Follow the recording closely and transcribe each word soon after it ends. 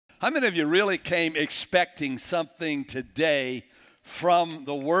How many of you really came expecting something today from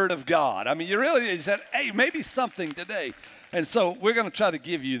the Word of God? I mean, you said, hey, maybe something today. And so we're going to try to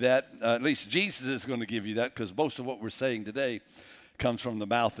give you that. At least Jesus is going to give you that, because most of what we're saying today comes from the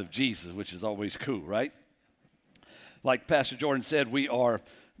mouth of Jesus, which is always cool, right? Like Pastor Jordan said, we are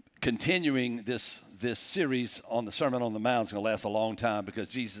continuing this series on the Sermon on the Mount. It's going to last a long time because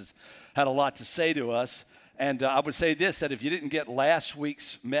Jesus had a lot to say to us. And I would say this, that if you didn't get last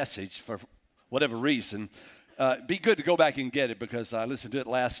week's message for whatever reason, be good to go back and get it, because I listened to it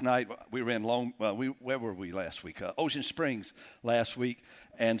last night. We were in where were we last week? Ocean Springs last week.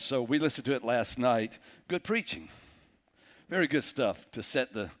 And so we listened to it last night. Good preaching. Very good stuff to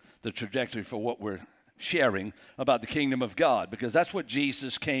set the trajectory for what we're sharing about the kingdom of God, because that's what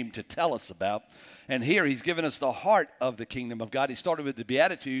Jesus came to tell us about. And here he's given us the heart of the kingdom of God. He started with the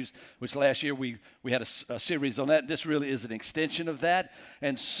Beatitudes, which last year we had a series on that. This really is an extension of that.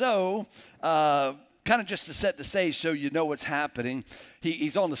 And so kind of just to set the stage so you know what's happening,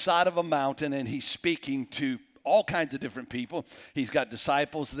 he's on the side of a mountain and he's speaking to all kinds of different people. He's got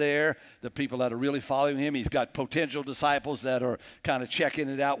disciples there, the people that are really following him. He's got potential disciples that are kind of checking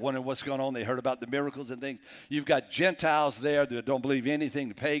it out, wondering what's going on. They heard about the miracles and things. You've got Gentiles there that don't believe anything,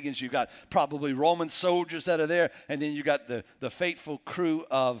 the pagans. You've got probably Roman soldiers that are there. And then you got the faithful crew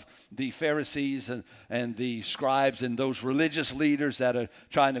of the Pharisees and the scribes and those religious leaders that are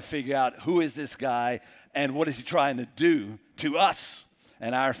trying to figure out, who is this guy and what is he trying to do to us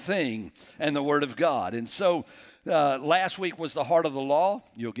and our thing and the Word of God. And so last week was the heart of the law.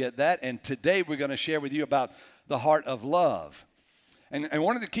 You'll get that. And today we're going to share with you about the heart of love. And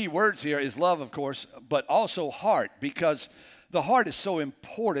one of the key words here is love, of course, but also heart, because the heart is so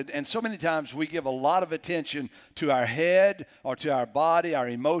important. And so many times we give a lot of attention to our head or to our body, our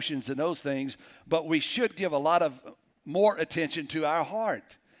emotions and those things, but we should give a lot of more attention to our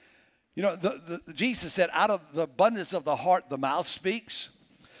heart. You know, Jesus said, out of the abundance of the heart, the mouth speaks.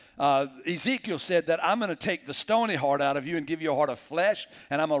 Ezekiel said that I'm going to take the stony heart out of you and give you a heart of flesh,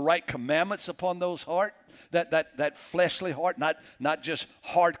 and I'm going to write commandments upon those heart, that fleshly heart, not just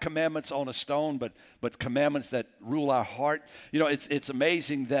hard commandments on a stone, but commandments that rule our heart. You know, it's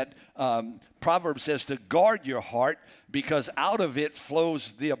amazing that Proverbs says to guard your heart, because out of it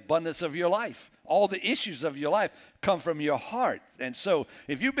flows the abundance of your life. All the issues of your life come from your heart. And so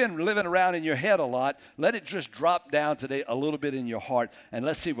if you've been living around in your head a lot, let it just drop down today a little bit in your heart, and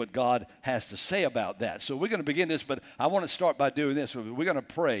let's see what God has to say about that. So we're going to begin this, but I want to start by doing this. We're going to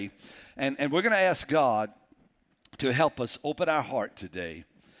pray, and we're going to ask God to help us open our heart today.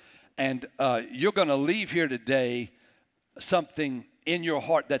 And you're going to leave here today something in your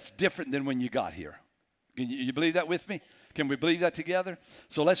heart that's different than when you got here. Can you believe that with me? Can we believe that together?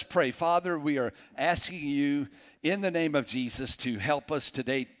 So let's pray. Father, we are asking you in the name of Jesus to help us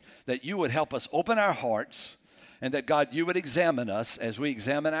today, that you would help us open our hearts, and that, God, you would examine us as we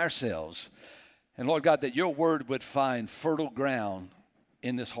examine ourselves. And, Lord God, that your word would find fertile ground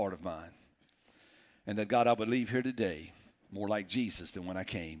in this heart of mine. And that, God, I would leave here today more like Jesus than when I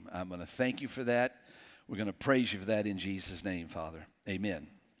came. I'm going to thank you for that. We're going to praise you for that in Jesus' name, Father. Amen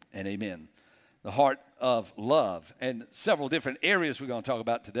and amen. The heart of love, and several different areas we're going to talk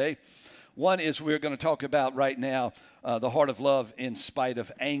about today. One is we're going to talk about right now the heart of love in spite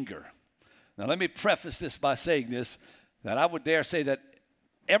of anger. Now, let me preface this by saying this, that I would dare say that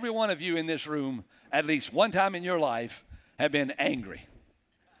every one of you in this room, at least one time in your life, have been angry.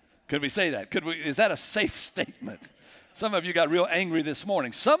 Could we say that? Is that a safe statement? Some of you got real angry this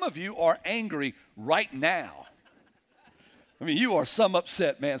morning. Some of you are angry right now. I mean, you are some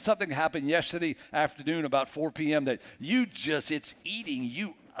upset, man. Something happened yesterday afternoon about 4 p.m. that it's eating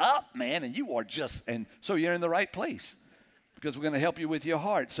you up, man, and you are and so you're in the right place, because we're going to help you with your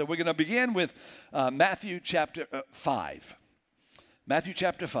heart. So we're going to begin with Matthew chapter 5. Matthew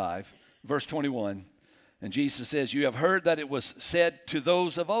chapter 5, verse 21. And Jesus says, you have heard that it was said to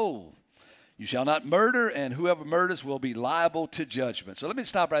those of old, you shall not murder, and whoever murders will be liable to judgment. So let me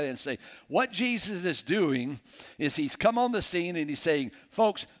stop right there and say, what Jesus is doing is he's come on the scene and he's saying,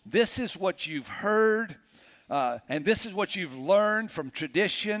 folks, this is what you've heard, and this is what you've learned from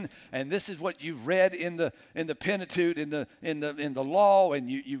tradition, and this is what you've read in the Pentateuch, in the law,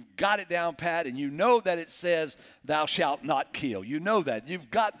 and you've got it down pat, and you know that it says, thou shalt not kill. You know that. You've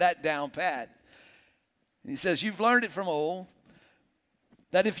got that down pat. And he says, you've learned it from old,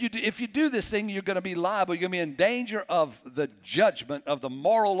 that if you do this thing, you're going to be liable. You're going to be in danger of the judgment of the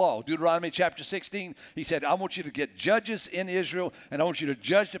moral law. Deuteronomy chapter 16, he said, I want you to get judges in Israel, and I want you to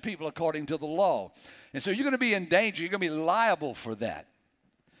judge the people according to the law. And so you're going to be in danger. You're going to be liable for that.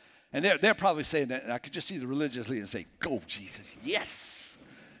 And they're probably saying that, and I could just see the religious leaders say, go, Jesus, yes.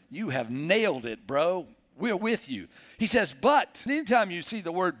 you have nailed it, bro. We're with you. He says, but. Anytime you see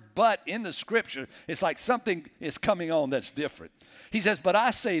the word but in the scripture, it's like something is coming on that's different. He says, but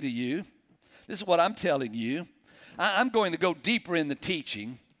I say to you, this is what I'm telling you. I'm going to go deeper in the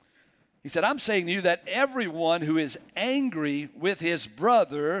teaching. He said, I'm saying to you that everyone who is angry with his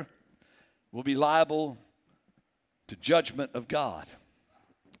brother will be liable to judgment of God.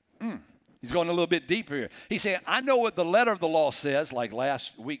 He's going a little bit deeper here. He's saying, I know what the letter of the law says, like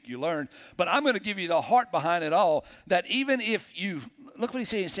last week you learned, but I'm going to give you the heart behind it all, that even if you, look what he's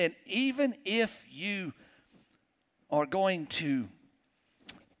saying. He's saying, even if you are going to,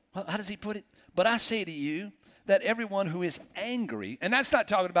 how does he put it? But I say to you that everyone who is angry, and that's not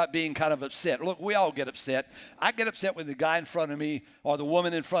talking about being kind of upset. Look, we all get upset. I get upset when the guy in front of me or the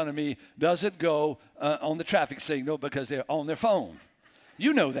woman in front of me doesn't go on the traffic signal because they're on their phone.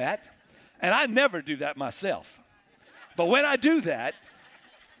 You know that. And I never do that myself. But when I do that,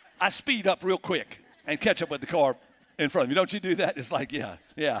 I speed up real quick and catch up with the car in front of me. Don't you do that? It's like, yeah,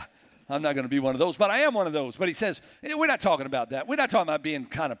 I'm not going to be one of those. But I am one of those. But he says, we're not talking about that. We're not talking about being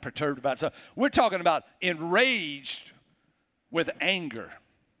kind of perturbed about stuff. We're talking about enraged with anger.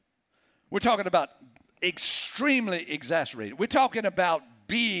 We're talking about extremely exasperated. We're talking about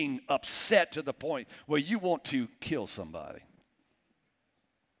being upset to the point where you want to kill somebody.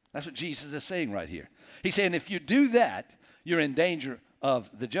 That's what Jesus is saying right here. He's saying if you do that, you're in danger of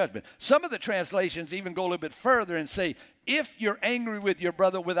the judgment. Some of the translations even go a little bit further and say, if you're angry with your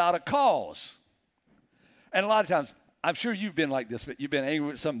brother without a cause. And a lot of times, I'm sure you've been like this, but you've been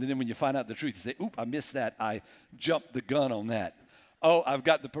angry with something, and then when you find out the truth, you say, oop, I missed that. I jumped the gun on that. Oh, I've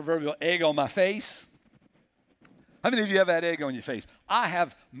got the proverbial egg on my face. How many of you have had egg on your face? I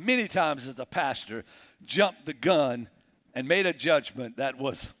have many times as a pastor jumped the gun and made a judgment that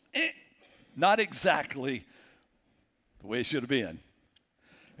was not exactly the way it should have been.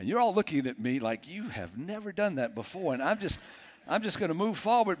 And you're all looking at me like you have never done that before. And I'm just going to move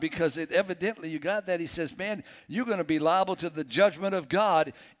forward because evidently you got that. He says, man, you're going to be liable to the judgment of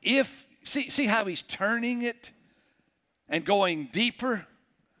God if, see how he's turning it and going deeper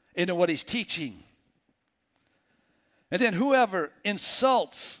into what he's teaching. And then whoever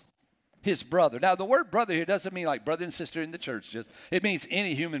insults his brother. Now, the word brother here doesn't mean like brother and sister in the church. It means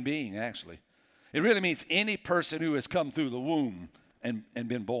any human being, actually. It really means any person who has come through the womb and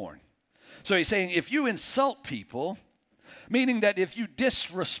been born. So he's saying if you insult people, meaning that if you're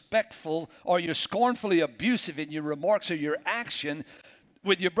disrespectful or you're scornfully abusive in your remarks or your action,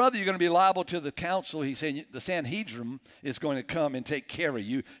 with your brother, you're going to be liable to the council. He's saying the Sanhedrin is going to come and take care of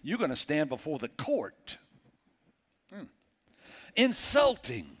you. You're going to stand before the court.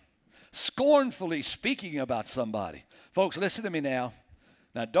 Insulting. Scornfully speaking about somebody. Folks, listen to me now.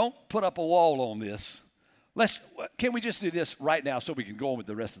 Now, don't put up a wall on this. Can we just do this right now so we can go on with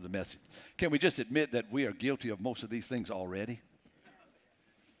the rest of the message? Can we just admit that we are guilty of most of these things already?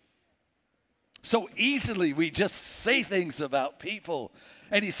 So easily we just say things about people.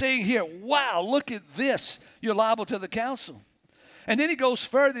 And he's saying here, wow, look at this. You're liable to the council. And then he goes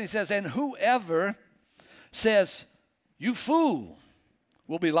further and he says, and whoever says, you fool,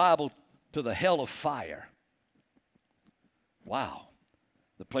 will be liable to the hell of fire. Wow.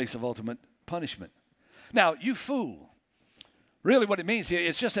 The place of ultimate punishment. Now, you fool. Really what it means here,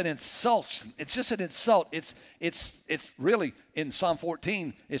 it's just an insult. It's just an insult. It's really, in Psalm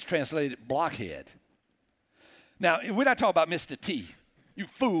 14, it's translated blockhead. Now, we're not talking about Mr. T. You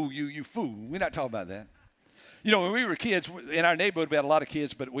fool, you fool. We're not talking about that. You know, when we were kids, in our neighborhood, we had a lot of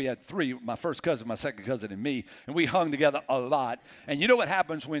kids, but we had three, my first cousin, my second cousin, and me, and we hung together a lot. And you know what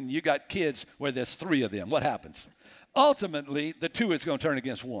happens when you got kids where there's three of them? What happens? Ultimately, the two is going to turn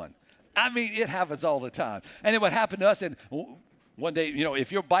against one. I mean, it happens all the time. And then what happened to us, and one day, you know,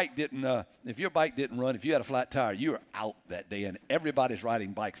 if your bike didn't run, if you had a flat tire, you were out that day, and everybody's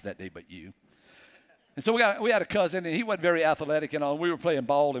riding bikes that day but you. And so we had a cousin, and he wasn't very athletic and all. We were playing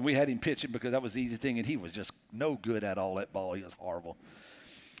ball, and we had him pitching because that was the easy thing, and he was just no good at all that ball. He was horrible.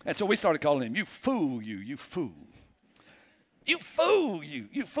 And so we started calling him, you fool, you fool. You fool,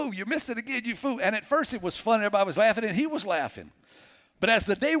 you fool. You missed it again, you fool. And at first it was fun. Everybody was laughing, and he was laughing. But as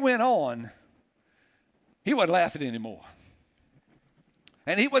the day went on, he wasn't laughing anymore.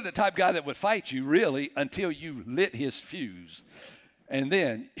 And he wasn't the type of guy that would fight you, really, until you lit his fuse. And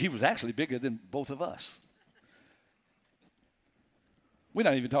then he was actually bigger than both of us. We're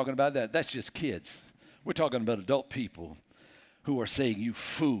not even talking about that. That's just kids. We're talking about adult people who are saying, you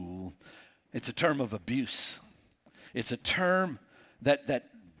fool. It's a term of abuse. It's a term that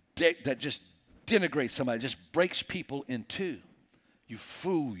just denigrates somebody, just breaks people in two. You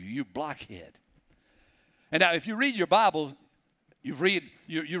fool, you blockhead. And now if you read your Bible, You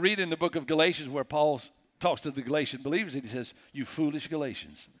read in the book of Galatians where Paul talks to the Galatian believers and he says, you foolish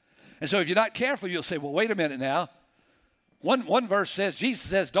Galatians. And so if you're not careful, you'll say, well, wait a minute now. One verse says, Jesus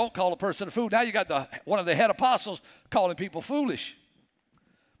says, don't call a person a fool. Now you got one of the head apostles calling people foolish.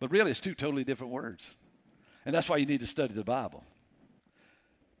 But really, it's two totally different words. And that's why you need to study the Bible.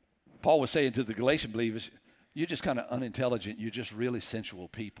 Paul was saying to the Galatian believers, you're just kind of unintelligent. You're just really sensual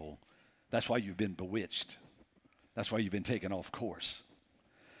people. That's why you've been bewitched. That's why you've been taken off course.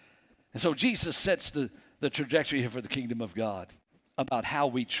 And so Jesus sets the trajectory here for the kingdom of God about how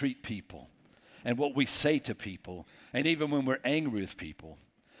we treat people and what we say to people, and even when we're angry with people.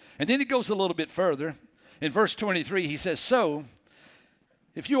 And then he goes a little bit further. In verse 23, he says, so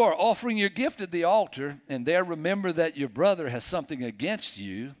if you are offering your gift at the altar and there remember that your brother has something against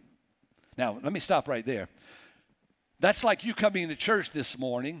you. Now, let me stop right there. That's like you coming to church this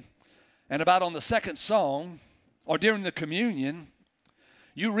morning and about on the second song or during the communion,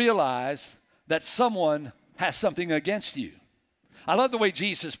 you realize that someone has something against you. I love the way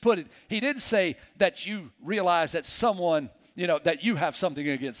Jesus put it. He didn't say that you realize that someone, that you have something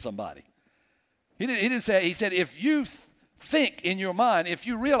against somebody. He didn't say, he said, if you think in your mind, if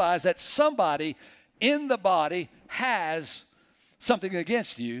you realize that somebody in the body has something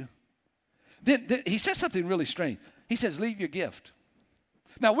against you, then he says something really strange. He says, leave your gift.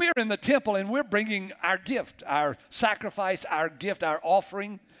 Now, we're in the temple and we're bringing our gift, our sacrifice, our gift, our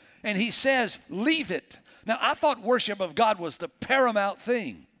offering. And he says, leave it. Now, I thought worship of God was the paramount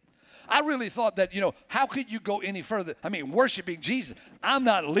thing. I really thought that, how could you go any further? I mean, worshiping Jesus. I'm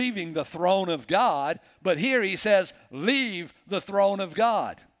not leaving the throne of God, but here he says, leave the throne of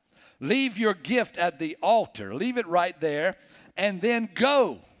God. Leave your gift at the altar. Leave it right there and then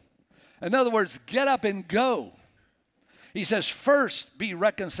go. In other words, get up and go. He says, first be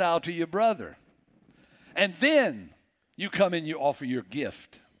reconciled to your brother. And then you come and you offer your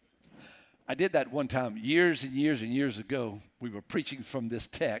gift. I did that one time years and years and years ago. We were preaching from this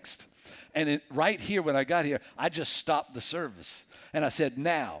text. And right here when I got here, I just stopped the service. And I said,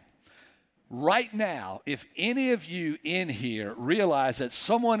 right now, if any of you in here realize that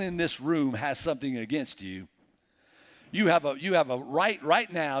someone in this room has something against you, you have a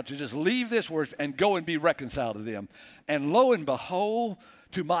right now to just leave this worship and go and be reconciled to them. And lo and behold,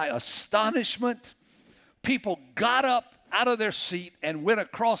 to my astonishment, people got up out of their seat and went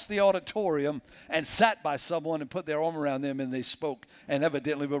across the auditorium and sat by someone and put their arm around them and they spoke and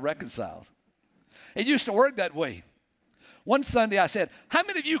evidently were reconciled. It used to work that way. One Sunday I said, how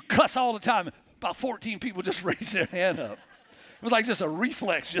many of you cuss all the time? About 14 people just raised their hand up. It was like just a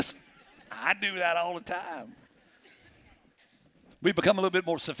reflex. I do that all the time. We've become a little bit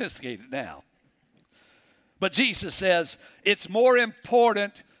more sophisticated now. But Jesus says it's more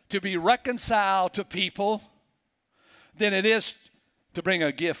important to be reconciled to people than it is to bring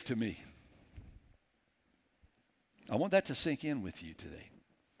a gift to me. I want that to sink in with you today.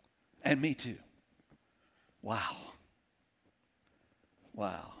 And me too. Wow.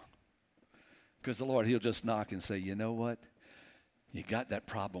 Because the Lord, he'll just knock and say, you know what? You got that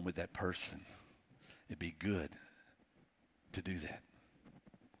problem with that person. It'd be good to do that.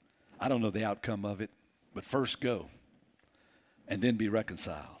 I don't know the outcome of it, but first go and then be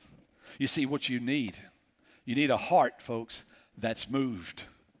reconciled. You see what you need a heart, folks, that's moved.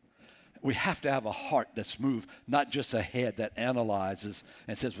 We have to have a heart that's moved, not just a head that analyzes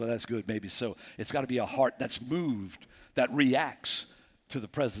and says, well, that's good, maybe so. It's got to be a heart that's moved, that reacts to the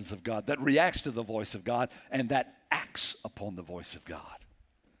presence of God, that reacts to the voice of God, and that acts upon the voice of God.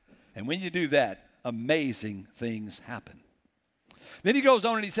 And when you do that, amazing things happen. Then he goes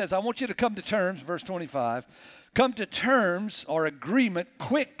on and he says, I want you to come to terms, verse 25, come to terms or agreement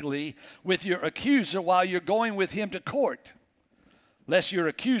quickly with your accuser while you're going with him to court, lest your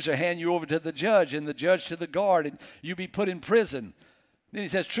accuser hand you over to the judge and the judge to the guard and you be put in prison. Then he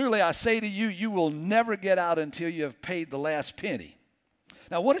says, truly I say to you, you will never get out until you have paid the last penny.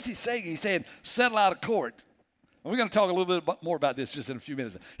 Now what is he saying? He's saying, settle out of court. And we're going to talk a little bit more about this just in a few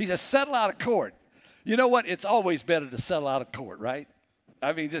minutes. He says, settle out of court. You know what? It's always better to settle out of court, right?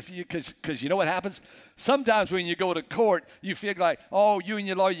 I mean, just because you know what happens? Sometimes when you go to court, you feel like, oh, you and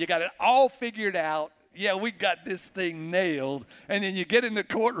your lawyer, you got it all figured out. Yeah, we got this thing nailed. And then you get in the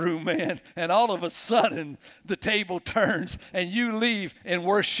courtroom, man, and all of a sudden the table turns and you leave in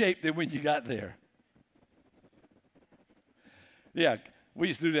worse shape than when you got there. Yeah, we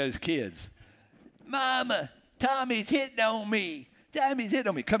used to do that as kids. Mama, Tommy's hitting on me. Tommy's hitting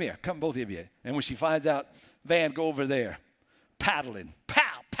on me. Come here. Come, both of you. And when she finds out, Van, go over there. Paddling.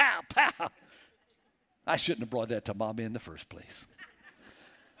 Pow, pow, pow. I shouldn't have brought that to Mommy in the first place.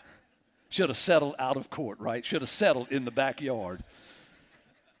 Should have settled out of court, right? Should have settled in the backyard.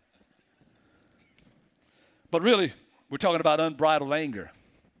 But really, we're talking about unbridled anger.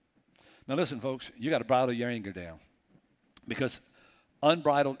 Now listen, folks, you got to bridle your anger down, because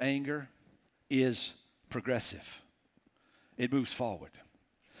unbridled anger is progressive. It moves forward.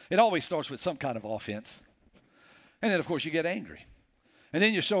 It always starts with some kind of offense. And then, of course, you get angry. And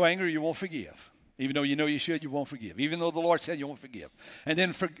then you're so angry you won't forgive. Even though you know you should, you won't forgive. Even though the Lord said you won't forgive. And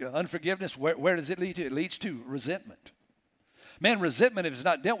then unforgiveness, where does it lead to? It leads to resentment. Man, resentment, if it's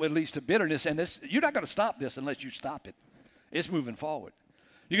not dealt with, leads to bitterness. And you're not going to stop this unless you stop it. It's moving forward.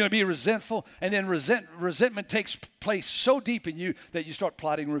 You're going to be resentful, and then resentment takes place so deep in you that you start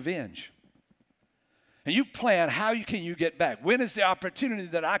plotting revenge. And you plan, how can you get back? When is the opportunity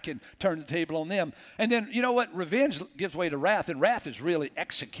that I can turn the table on them? And then, you know what? Revenge gives way to wrath, and wrath is really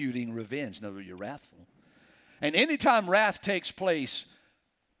executing revenge. In other words, you're wrathful. And anytime wrath takes place,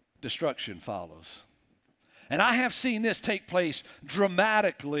 destruction follows. And I have seen this take place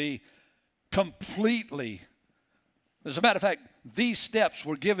dramatically, completely. As a matter of fact, these steps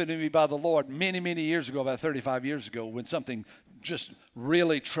were given to me by the Lord many, many years ago, about 35 years ago, when something just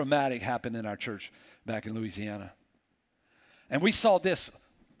really traumatic happened in our church back in Louisiana. And we saw this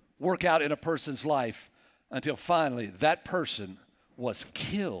work out in a person's life until finally that person was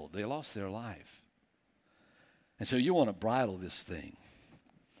killed. They lost their life. And so you want to bridle this thing.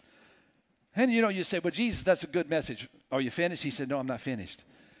 And you know, you say, well, Jesus, that's a good message. Are you finished? He said, no, I'm not finished.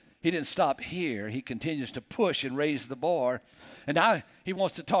 He didn't stop here. He continues to push and raise the bar. And now he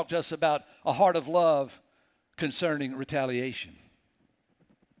wants to talk to us about a heart of love concerning retaliation.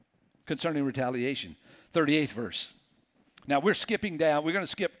 Concerning retaliation. 38th verse. Now we're skipping down. We're going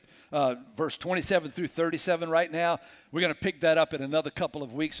to skip verse 27 through 37 right now. We're going to pick that up in another couple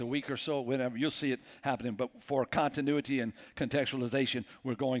of weeks, a week or so, whenever. You'll see it happening. But for continuity and contextualization,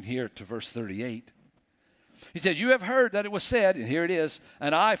 we're going here to verse 38. He says, you have heard that it was said, and here it is,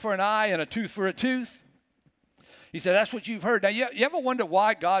 an eye for an eye and a tooth for a tooth. He said, that's what you've heard. Now, you ever wonder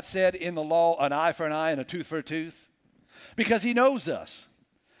why God said in the law an eye for an eye and a tooth for a tooth? Because he knows us.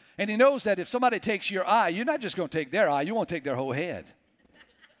 And he knows that if somebody takes your eye, you're not just going to take their eye, you want to take their whole head.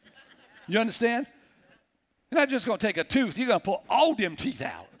 You understand? You're not just going to take a tooth, you're going to pull all them teeth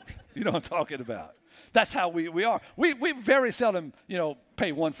out. You know what I'm talking about? That's how we are. We very seldom,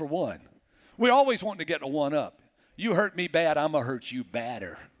 pay one for one. We're always wanting to get a one up. You hurt me bad, I'm going to hurt you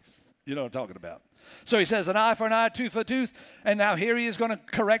badder. You know what I'm talking about? So he says, an eye for an eye, tooth for a tooth. And now here he is going to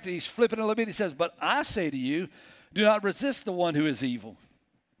correct it. He's flipping a little bit. He says, but I say to you, do not resist the one who is evil.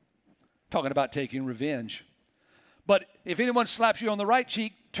 Talking about taking revenge. But if anyone slaps you on the right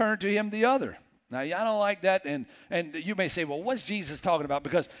cheek, turn to him the other. Now, I don't like that. And you may say, well, what's Jesus talking about?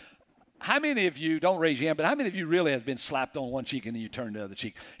 Because how many of you, don't raise your hand, but how many of you really have been slapped on one cheek and then you turn the other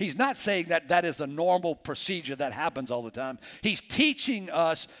cheek? He's not saying that that is a normal procedure that happens all the time. He's teaching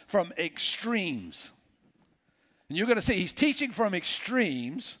us from extremes. And you're going to see he's teaching from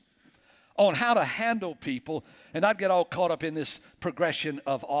extremes on how to handle people and not get all caught up in this progression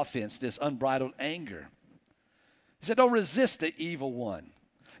of offense, this unbridled anger. He said, don't resist the evil one.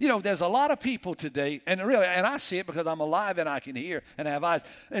 You know, there's a lot of people today, and I see it because I'm alive and I can hear and I have eyes,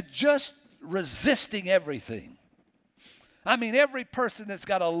 just resisting everything. I mean, every person that's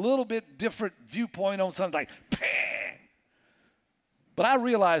got a little bit different viewpoint on something, like, pah! But I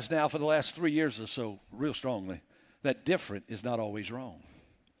realize now for the last 3 years or so, real strongly, that different is not always wrong.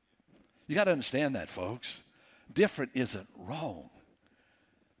 You got to understand that, folks. Different isn't wrong.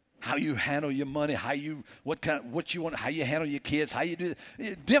 How you handle your money, what you want, how you handle your kids, how you do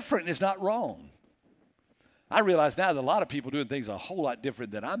it. Different is not wrong. I realize now that a lot of people doing things a whole lot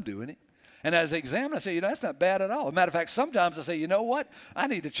different than I'm doing it. And as I examine, I say, that's not bad at all. As a matter of fact, sometimes I say, you know what? I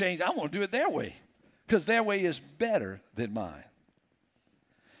need to change. I want to do it their way because their way is better than mine.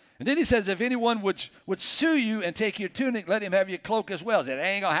 And then he says, if anyone would sue you and take your tunic, let him have your cloak as well. He said, it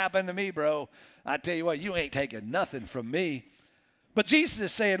ain't going to happen to me, bro. I tell you what, you ain't taking nothing from me. But Jesus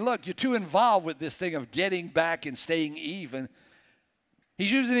is saying, look, you're too involved with this thing of getting back and staying even.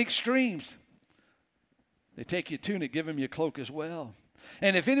 He's using extremes. They take your tunic, give him your cloak as well.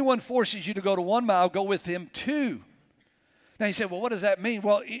 And if anyone forces you to go to 1 mile, go with him 2. Now he said, well, what does that mean?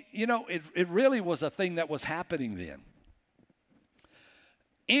 Well, it really was a thing that was happening then.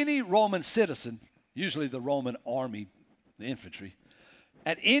 Any Roman citizen, usually the Roman army, the infantry,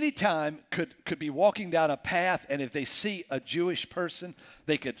 at any time could be walking down a path, and if they see a Jewish person,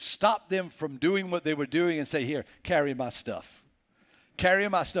 they could stop them from doing what they were doing and say, here, carry my stuff. Carry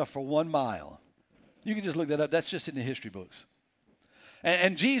my stuff for 1 mile. You can just look that up. That's just in the history books.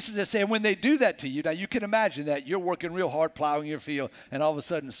 And Jesus is saying when they do that to you, now you can imagine that you're working real hard plowing your field, and all of a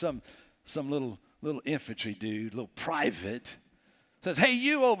sudden some some little infantry dude, little private, says, hey,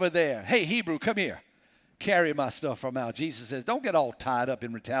 you over there. Hey, Hebrew, come here. Carry my stuff from out. Jesus says, don't get all tied up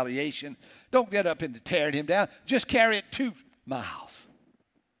in retaliation. Don't get up into tearing him down. Just carry it 2 miles.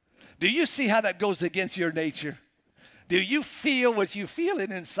 Do you see how that goes against your nature? Do you feel what you're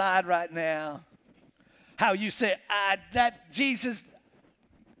feeling inside right now? How you say, that Jesus.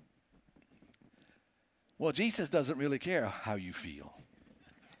 Well, Jesus doesn't really care how you feel.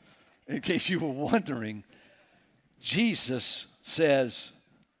 In case you were wondering, Jesus says,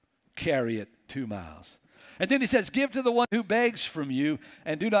 carry it 2 miles. And then he says, give to the one who begs from you,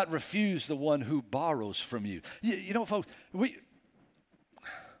 and do not refuse the one who borrows from you. You know, folks,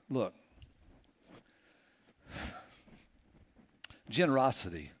 look,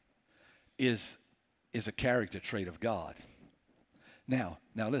 generosity is a character trait of God. Now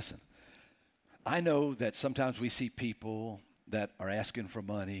listen, I know that sometimes we see people that are asking for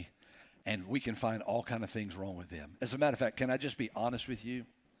money, and we can find all kind of things wrong with them. As a matter of fact, can I just be honest with you?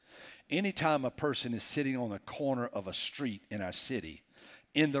 Anytime a person is sitting on the corner of a street in our city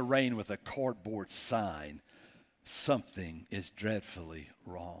in the rain with a cardboard sign, something is dreadfully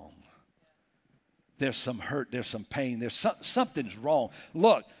wrong. There's some hurt, there's some pain, something's wrong.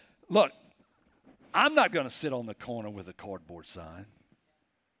 Look, I'm not going to sit on the corner with a cardboard sign.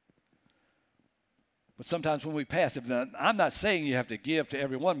 But sometimes when we pass it, I'm not saying you have to give to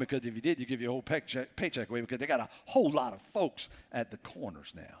everyone, because if you did, you give your whole paycheck away, because they got a whole lot of folks at the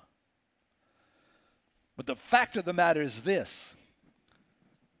corners now. But the fact of the matter is this,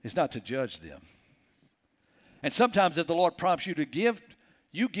 is not to judge them. And sometimes if the Lord prompts you to give,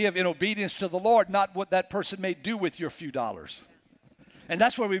 you give in obedience to the Lord, not what that person may do with your few dollars. And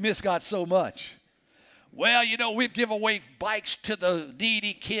that's where we miss God so much. Well, you know, we give away bikes to the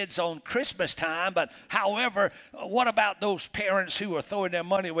needy kids on Christmas time, but however, what about those parents who are throwing their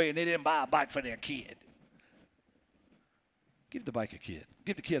money away and they didn't buy a bike for their kid? Give the bike a kid.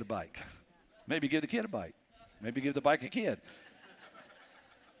 Give the kid a bike. Maybe give the kid a bike. Maybe give the bike a kid.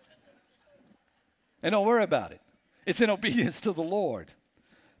 And don't worry about it. It's in obedience to the Lord.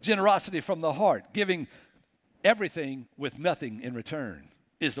 Generosity from the heart, giving everything with nothing in return,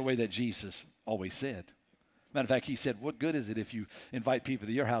 is the way that Jesus always said. Matter of fact, he said, what good is it if you invite people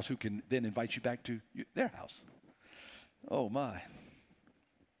to your house who can then invite you back to their house? Oh, my.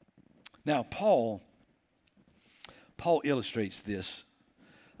 Now, Paul illustrates this,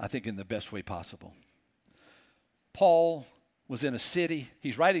 I think, in the best way possible. Paul was in a city.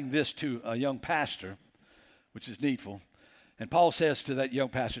 He's writing this to a young pastor, which is needful. And Paul says to that young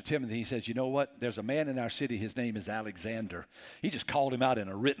pastor, Timothy, he says, you know what? There's a man in our city. His name is Alexander. He just called him out in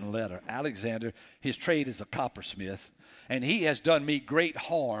a written letter. Alexander, his trade is a coppersmith, and he has done me great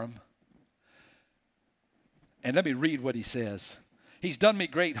harm. And let me read what he says. He's done me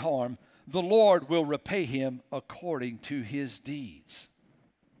great harm. The Lord will repay him according to his deeds.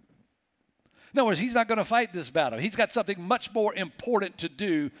 In other words, he's not going to fight this battle. He's got something much more important to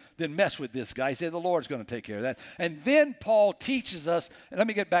do than mess with this guy. He said the Lord's going to take care of that. And then Paul teaches us, and let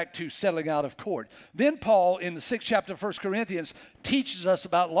me get back to settling out of court. Then Paul, in the 6th chapter of 1 Corinthians, teaches us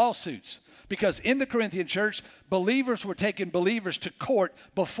about lawsuits. Because in the Corinthian church, believers were taking believers to court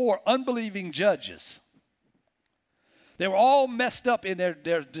before unbelieving judges. They were all messed up in their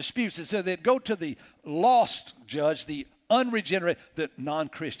disputes. And so they'd go to the lost judge, the unregenerate, the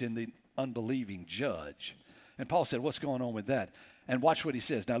non-Christian, the unbelieving judge. And Paul said, what's going on with that? And watch what he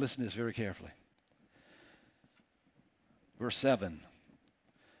says. Now listen to this very carefully. Verse 7.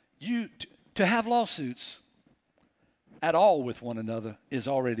 To have lawsuits at all with one another is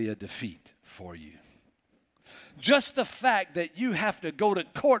already a defeat for you. Just the fact that you have to go to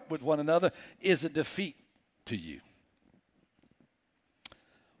court with one another is a defeat to you.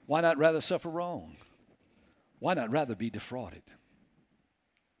 Why not rather suffer wrong? Why not rather be defrauded?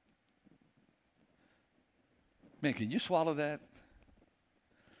 Man, can you swallow that?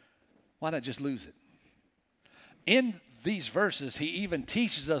 Why not just lose it? In these verses, he even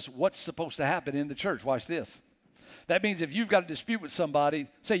teaches us what's supposed to happen in the church. Watch this. That means if you've got a dispute with somebody,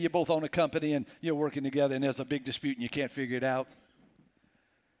 say you both own a company and you're working together and there's a big dispute and you can't figure it out.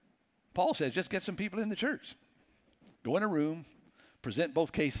 Paul says just get some people in the church. Go in a room, present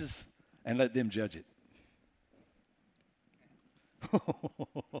both cases, and let them judge it.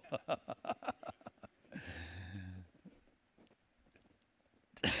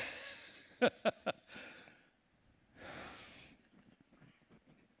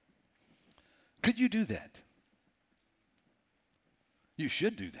 Could you do that? You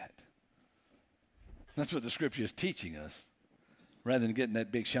should do that. That's what the scripture is teaching us. Rather than getting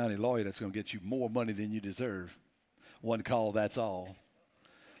that big shiny lawyer that's going to get you more money than you deserve. One call, that's all.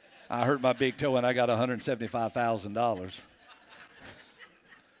 I hurt my big toe and I got $175,000.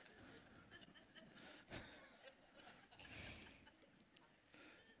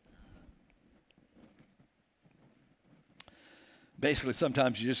 Basically,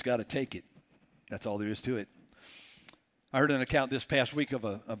 sometimes you just got to take it. That's all there is to it. I heard an account this past week of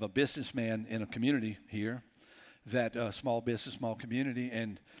a businessman in a community here, that small business, small community,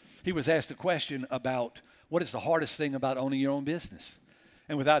 and he was asked a question about what is the hardest thing about owning your own business.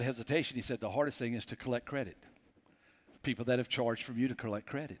 And without hesitation, he said the hardest thing is to collect credit. People that have charged from you to collect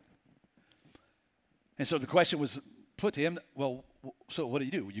credit. And so the question was put to him, well, so what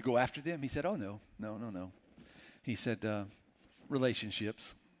do? You go after them? He said, oh, no. He said,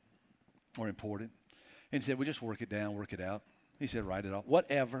 relationships are important. And he said, well, just work it down, work it out. He said, write it off,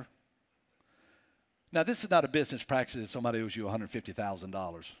 whatever. Now, this is not a business practice that somebody owes you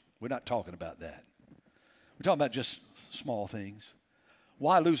 $150,000. We're not talking about that. We're talking about just small things.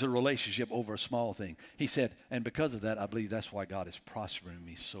 Why lose a relationship over a small thing? He said, and because of that, I believe that's why God is prospering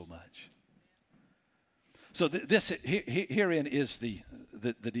me so much. So herein is the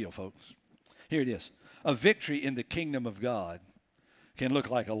deal, folks. Here it is. A victory in the kingdom of God can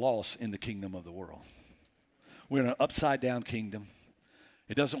look like a loss in the kingdom of the world. We're in an upside-down kingdom.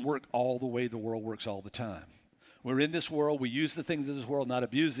 It doesn't work all the way the world works all the time. We're in this world. We use the things of this world, not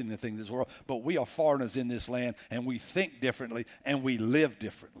abusing the things of this world, but we are foreigners in this land, and we think differently, and we live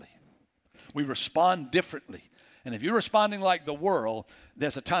differently. We respond differently. And if you're responding like the world,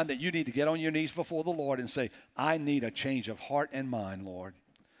 there's a time that you need to get on your knees before the Lord and say, I need a change of heart and mind, Lord,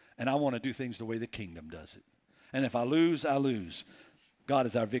 and I want to do things the way the kingdom does it. And if I lose, I lose. God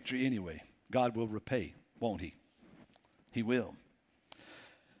is our victory anyway. God will repay, won't he? He will.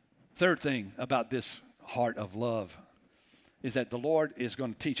 Third thing about this heart of love is that the Lord is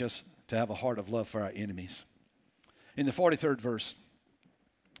going to teach us to have a heart of love for our enemies. In the 43rd verse,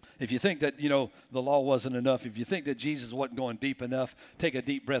 if you think that, the law wasn't enough, if you think that Jesus wasn't going deep enough, take a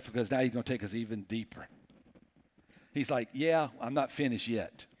deep breath, because now he's going to take us even deeper. He's like, yeah, I'm not finished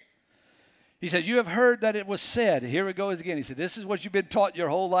yet. He said, you have heard that it was said. Here it goes again. He said, this is what you've been taught your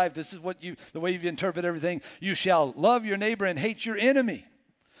whole life. This is the way you've interpreted everything. You shall love your neighbor and hate your enemy.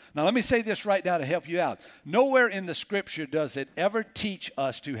 Now, let me say this right now to help you out. Nowhere in the scripture does it ever teach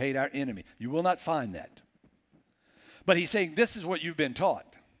us to hate our enemy. You will not find that. But he's saying this is what you've been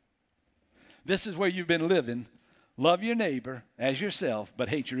taught. This is where you've been living. Love your neighbor as yourself, but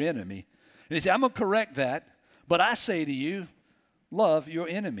hate your enemy. And he said, I'm going to correct that, but I say to you, love your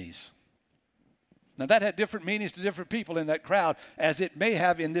enemies. Now, that had different meanings to different people in that crowd, as it may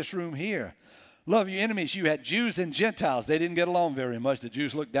have in this room here. Love your enemies. You had Jews and Gentiles. They didn't get along very much. The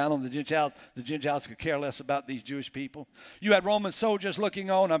Jews looked down on the Gentiles. The Gentiles could care less about these Jewish people. You had Roman soldiers looking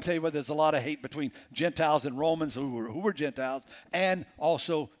on. I'm telling you what, there's a lot of hate between Gentiles and Romans who were Gentiles, and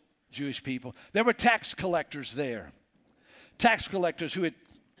also Jewish people. There were tax collectors there. Tax collectors who had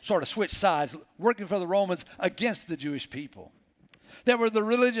sort of switched sides, working for the Romans against the Jewish people. There were the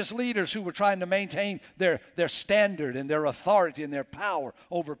religious leaders who were trying to maintain their standard and their authority and their power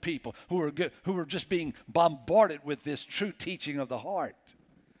over people who were just being bombarded with this true teaching of the heart.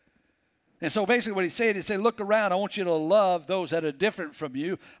 And so basically what he said, look around. I want you to love those that are different from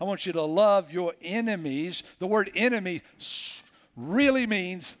you. I want you to love your enemies. The word enemy really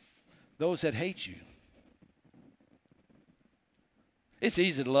means those that hate you. It's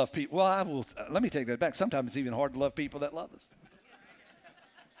easy to love people. Well, let me take that back. Sometimes it's even hard to love people that love us.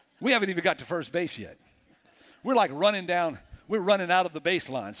 We haven't even got to first base yet. We're like running out of the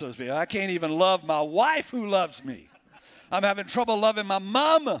baseline, so to speak. I can't even love my wife who loves me. I'm having trouble loving my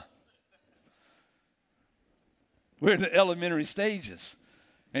mama. We're in the elementary stages.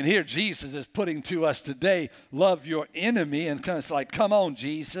 And here Jesus is putting to us today, love your enemy. And it's like, come on,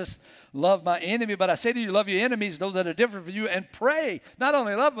 Jesus, love my enemy. But I say to you, love your enemies, those that are different from you, and pray. Not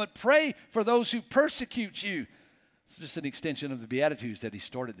only love them, but pray for those who persecute you. It's just an extension of the Beatitudes that he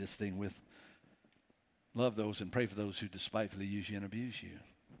started this thing with. Love those and pray for those who despitefully use you and abuse you.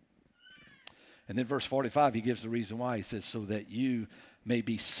 And then verse 45, he gives the reason why. He says, so that you may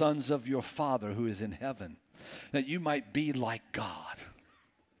be sons of your Father who is in heaven, that you might be like God.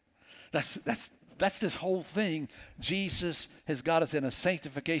 That's this whole thing. Jesus has got us in a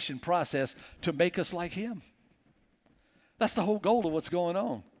sanctification process to make us like him. That's the whole goal of what's going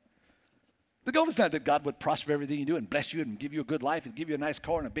on. The goal is not that God would prosper everything you do and bless you and give you a good life and give you a nice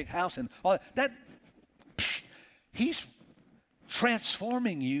car and a big house and all that. He's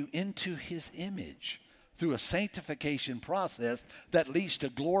transforming you into his image through a sanctification process that leads to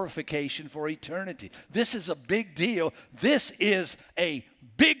glorification for eternity. This is a big deal. This is a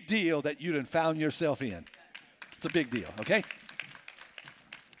big deal that you done found yourself in. It's a big deal, okay?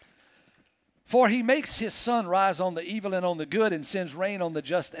 For he makes his sun rise on the evil and on the good and sends rain on the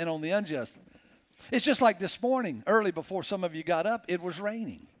just and on the unjust. It's just like this morning, early before some of you got up, it was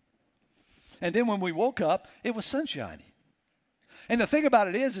raining. And then when we woke up, it was sunshiny. And the thing about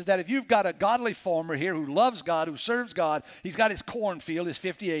it is that if you've got a godly farmer here who loves God, who serves God, he's got his cornfield, his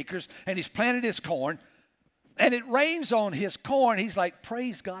 50 acres, and he's planted his corn, and it rains on his corn, he's like,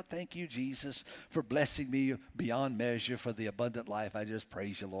 praise God, thank you, Jesus, for blessing me beyond measure for the abundant life. I just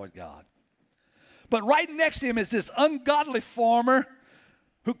praise you, Lord God. But right next to him is this ungodly farmer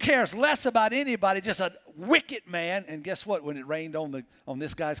who cares less about anybody, just a wicked man. And guess what? When it rained on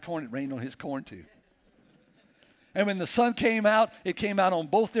this guy's corn, it rained on his corn too. And when the sun came out, it came out on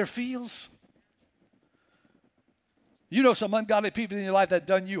both their fields. You know some ungodly people in your life that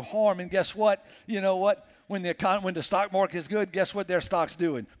done you harm, and guess what? You know what? When the stock market is good, guess what their stock's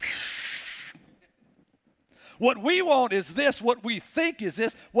doing? What we want is this. What we think is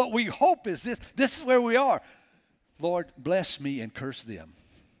this. What we hope is this. This is where we are. Lord, bless me and curse them.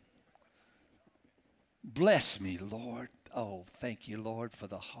 Bless me, Lord. Oh, thank you, Lord, for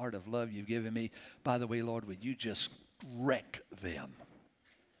the heart of love you've given me. By the way, Lord, would you just wreck them?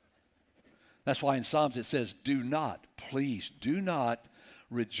 That's why in Psalms it says, do not, please, do not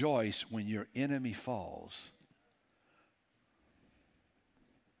rejoice when your enemy falls.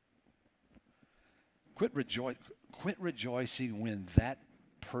 Quit rejoicing when that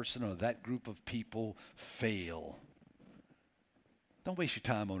person or that group of people fail. Don't waste your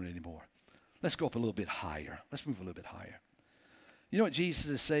time on it anymore. Let's go up a little bit higher. Let's move a little bit higher. You know what Jesus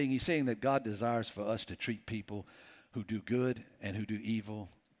is saying? He's saying that God desires for us to treat people who do good and who do evil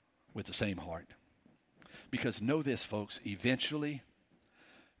with the same heart. Because know this, folks, eventually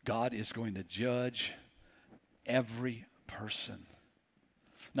God is going to judge every person.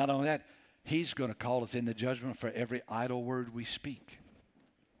 Not only that, he's going to call us into judgment for every idle word we speak.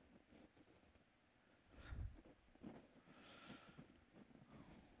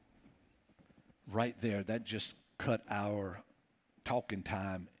 Right there, that just cut our talking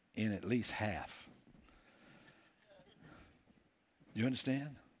time in at least half. You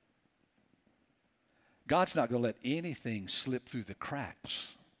understand? God's not going to let anything slip through the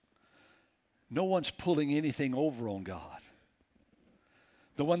cracks. No one's pulling anything over on God.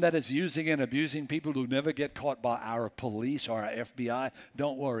 The one that is using and abusing people who never get caught by our police or our FBI,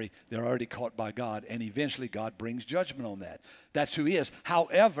 don't worry, they're already caught by God, and eventually God brings judgment on that. That's who he is.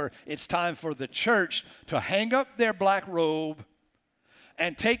 However, it's time for the church to hang up their black robe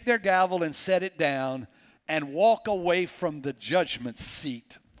and take their gavel and set it down and walk away from the judgment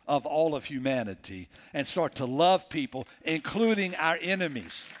seat of all of humanity and start to love people, including our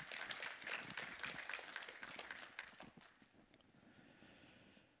enemies.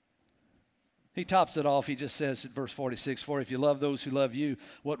 He tops it off. He just says in verse 46, for if you love those who love you,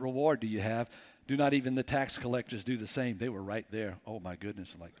 what reward do you have? Do not even the tax collectors do the same? They were right there. Oh, my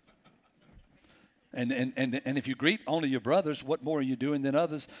goodness. Like, and if you greet only your brothers, what more are you doing than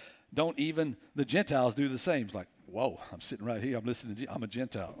others? Don't even the Gentiles do the same? It's like, whoa, I'm sitting right here. I'm listening to you. I'm a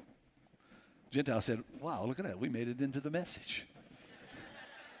Gentile. Gentile said, wow, look at that. We made it into the message.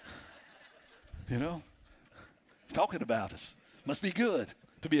 You know? He's talking about us. Must be good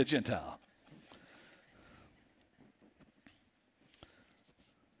to be a Gentile.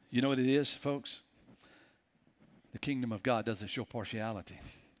 You know what it is, folks? The kingdom of God doesn't show partiality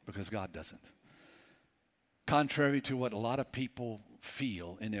because God doesn't. Contrary to what a lot of people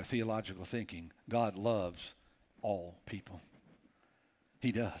feel in their theological thinking, God loves all people.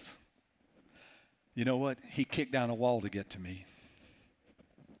 He does. You know what? He kicked down a wall to get to me.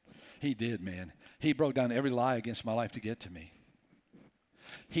 He did, man. He broke down every lie against my life to get to me.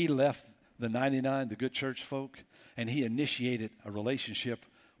 He left the 99, the good church folk, and he initiated a relationship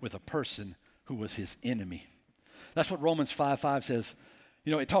with a person who was his enemy. That's what Romans 5:5 says.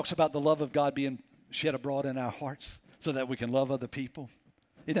 You know, it talks about the love of God being shed abroad in our hearts so that we can love other people.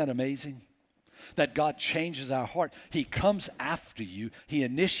 Isn't that amazing? That God changes our heart. He comes after you. He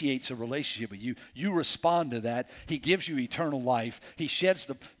initiates a relationship with you. You respond to that. He gives you eternal life. He sheds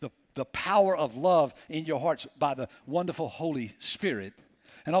the power of love in your hearts by the wonderful Holy Spirit.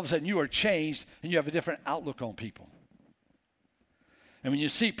 And all of a sudden you are changed and you have a different outlook on people. And when you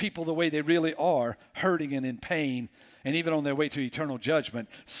see people the way they really are, hurting and in pain, and even on their way to eternal judgment,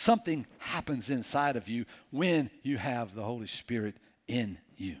 something happens inside of you when you have the Holy Spirit in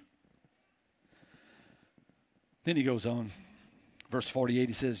you. Then he goes on, verse 48,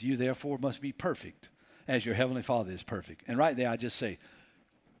 he says, you therefore must be perfect as your heavenly Father is perfect. And right there I just say,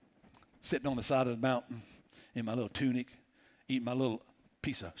 sitting on the side of the mountain in my little tunic, eating my little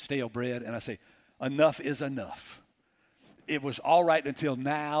piece of stale bread, and I say, enough is enough. it was all right until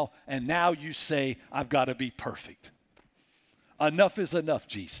now, and now you say, I've got to be perfect. Enough is enough,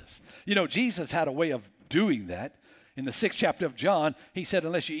 Jesus. You know, Jesus had a way of doing that. In the 6th chapter of John, he said,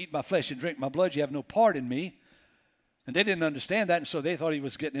 unless you eat my flesh and drink my blood, you have no part in me. And they didn't understand that, and so they thought he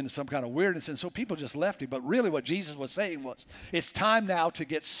was getting into some kind of weirdness, and so people just left him. But really what Jesus was saying was, it's time now to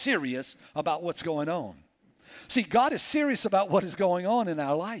get serious about what's going on. See, God is serious about what is going on in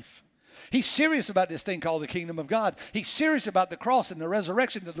our life. He's serious about this thing called the kingdom of God. He's serious about the cross and the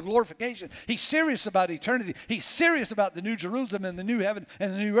resurrection and the glorification. He's serious about eternity. He's serious about the new Jerusalem and the new heaven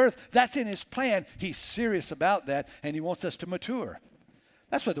and the new earth. That's in his plan. He's serious about that, and he wants us to mature.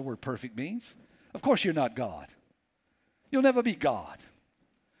 That's what the word perfect means. Of course, you're not God. You'll never be God.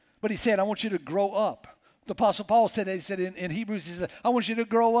 But he said, I want you to grow up. The Apostle Paul said that. He said in Hebrews, he said, I want you to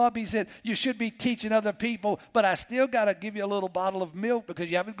grow up. He said, you should be teaching other people, but I still got to give you a little bottle of milk because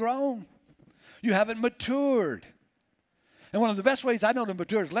you haven't grown. You haven't matured. And one of the best ways I know to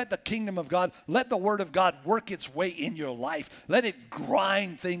mature is let the kingdom of God, let the word of God work its way in your life. Let it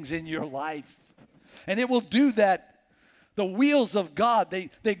grind things in your life. And it will do that. The wheels of God,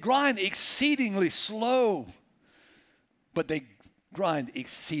 they grind exceedingly slow, but they grind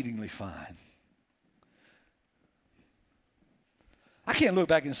exceedingly fine. I can't look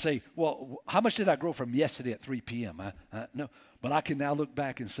back and say, well, how much did I grow from yesterday at 3 p.m.? No, but I can now look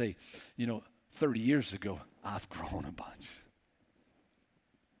back and say, 30 years ago, I've grown a bunch.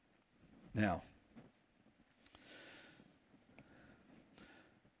 Now,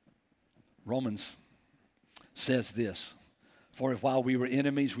 Romans says this, for if while we were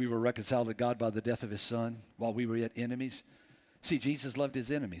enemies, we were reconciled to God by the death of his son, while we were yet enemies. See, Jesus loved his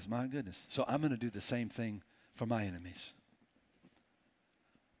enemies, my goodness. So I'm going to do the same thing for my enemies.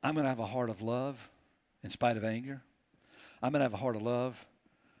 I'm going to have a heart of love in spite of anger. I'm going to have a heart of love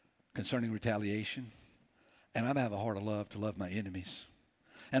concerning retaliation. And I'm going to have a heart of love to love my enemies.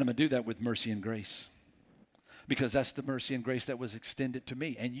 And I'm going to do that with mercy and grace. Because that's the mercy and grace that was extended to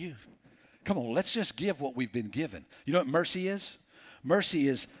me and you. Come on, let's just give what we've been given. You know what mercy is? Mercy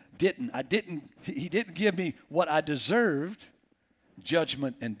is he didn't give me what I deserved,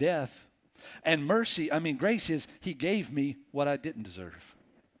 judgment and death. And grace is he gave me what I didn't deserve.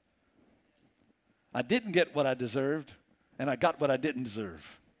 I didn't get what I deserved, and I got what I didn't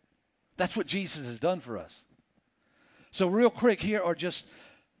deserve. That's what Jesus has done for us. So real quick, here are just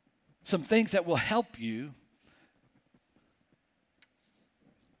some things that will help you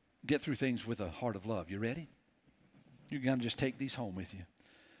get through things with a heart of love. You ready? You're going to just take these home with you.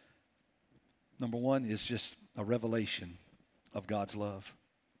 Number one is just a revelation of God's love.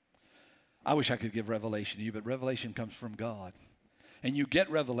 I wish I could give revelation to you, but revelation comes from God. And you get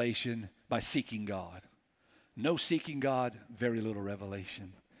revelation by seeking God. No seeking God, very little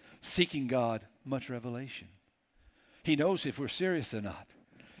revelation. Seeking God, much revelation. He knows if we're serious or not.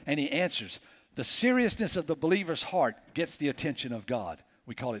 And he answers. The seriousness of the believer's heart gets the attention of God.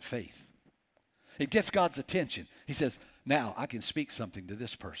 We call it faith. It gets God's attention. He says, now I can speak something to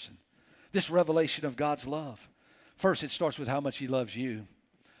this person. This revelation of God's love. First, it starts with how much he loves you.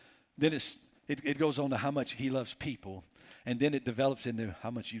 Then it goes on to how much he loves people. And then it develops into how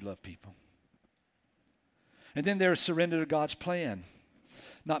much you love people. And then there is surrender to God's plan.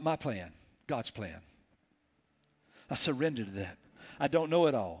 Not my plan, God's plan. I surrender to that. I don't know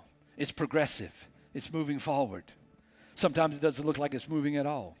it all. It's progressive. It's moving forward. Sometimes it doesn't look like it's moving at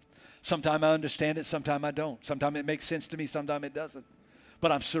all. Sometimes I understand it, sometimes I don't. Sometimes it makes sense to me, sometimes it doesn't.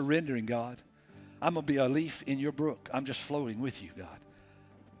 But I'm surrendering, God. I'm going to be a leaf in your brook. I'm just floating with you, God.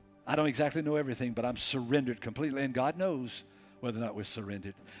 I don't exactly know everything, but I'm surrendered completely. And God knows whether or not we're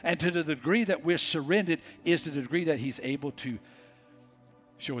surrendered. And to the degree that we're surrendered is the degree that he's able to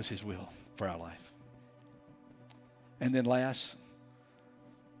show us his will for our life. And then last,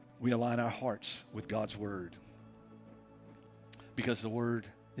 we align our hearts with God's word. Because the word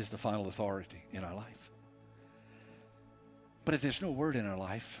is the final authority in our life. But if there's no word in our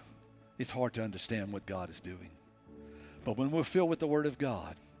life, it's hard to understand what God is doing. But when we're filled with the word of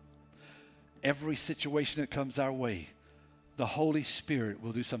God, every situation that comes our way, the Holy Spirit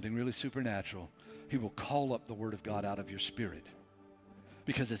will do something really supernatural. He will call up the word of God out of your spirit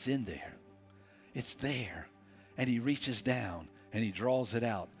because it's in there. It's there. And he reaches down and he draws it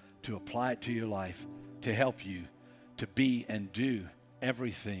out to apply it to your life, to help you to be and do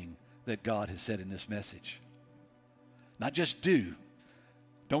everything that God has said in this message. Not just do.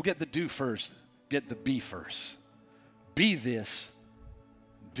 Don't get the do first. Get the be first. Be this.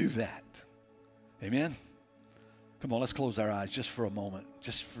 Do that. Amen? Come on, let's close our eyes just for a moment.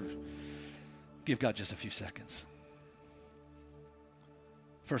 Give God just a few seconds.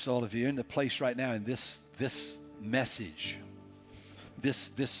 First of all, if you're in the place right now in this message,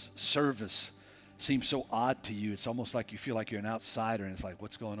 this service seems so odd to you. It's almost like you feel like you're an outsider, and it's like,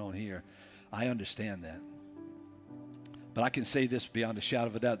 what's going on here? I understand that. But I can say this beyond a shadow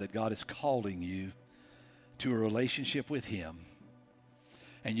of a doubt, that God is calling you to a relationship with him.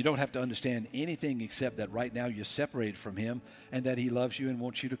 And you don't have to understand anything except that right now you're separated from him and that he loves you and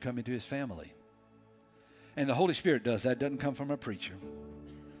wants you to come into his family. And the Holy Spirit does that. It doesn't come from a preacher.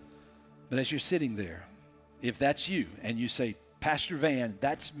 But as you're sitting there, if that's you and you say, Pastor Van,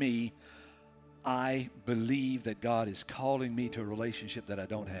 that's me, I believe that God is calling me to a relationship that I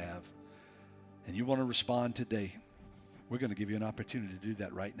don't have, and you want to respond today, we're going to give you an opportunity to do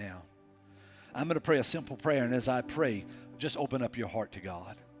that right now. I'm going to pray a simple prayer, and as I pray, just open up your heart to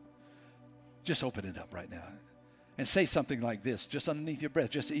God. Just open it up right now. And say something like this, just underneath your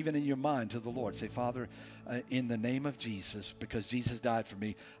breath, just even in your mind to the Lord. Say, Father, in the name of Jesus, because Jesus died for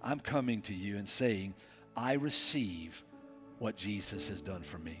me, I'm coming to you and saying, I receive what Jesus has done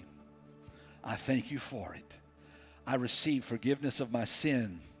for me. I thank you for it. I receive forgiveness of my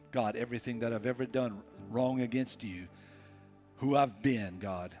sin, God, everything that I've ever done wrong against you, who I've been,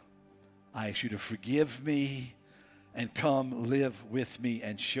 God. I ask you to forgive me and come live with me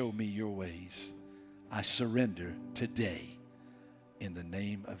and show me your ways. I surrender today in the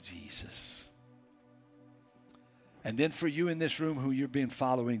name of Jesus. And then for you in this room who you've been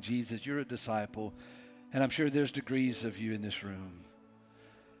following Jesus, you're a disciple, and I'm sure there's degrees of you in this room.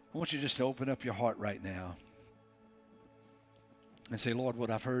 I want you just to open up your heart right now and say, Lord, what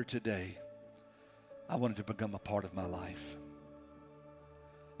I've heard today, I want it to become a part of my life.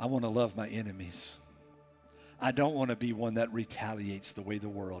 I want to love my enemies. I don't want to be one that retaliates the way the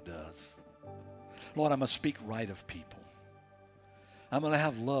world does. Lord, I'm going to speak right of people. I'm going to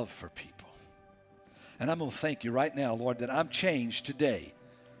have love for people. And I'm going to thank you right now, Lord, that I'm changed today,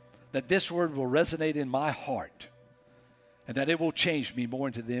 that this word will resonate in my heart, and that it will change me more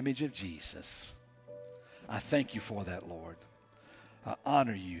into the image of Jesus. I thank you for that, Lord. I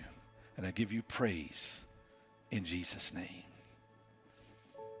honor you, and I give you praise in Jesus' name.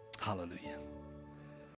 Hallelujah.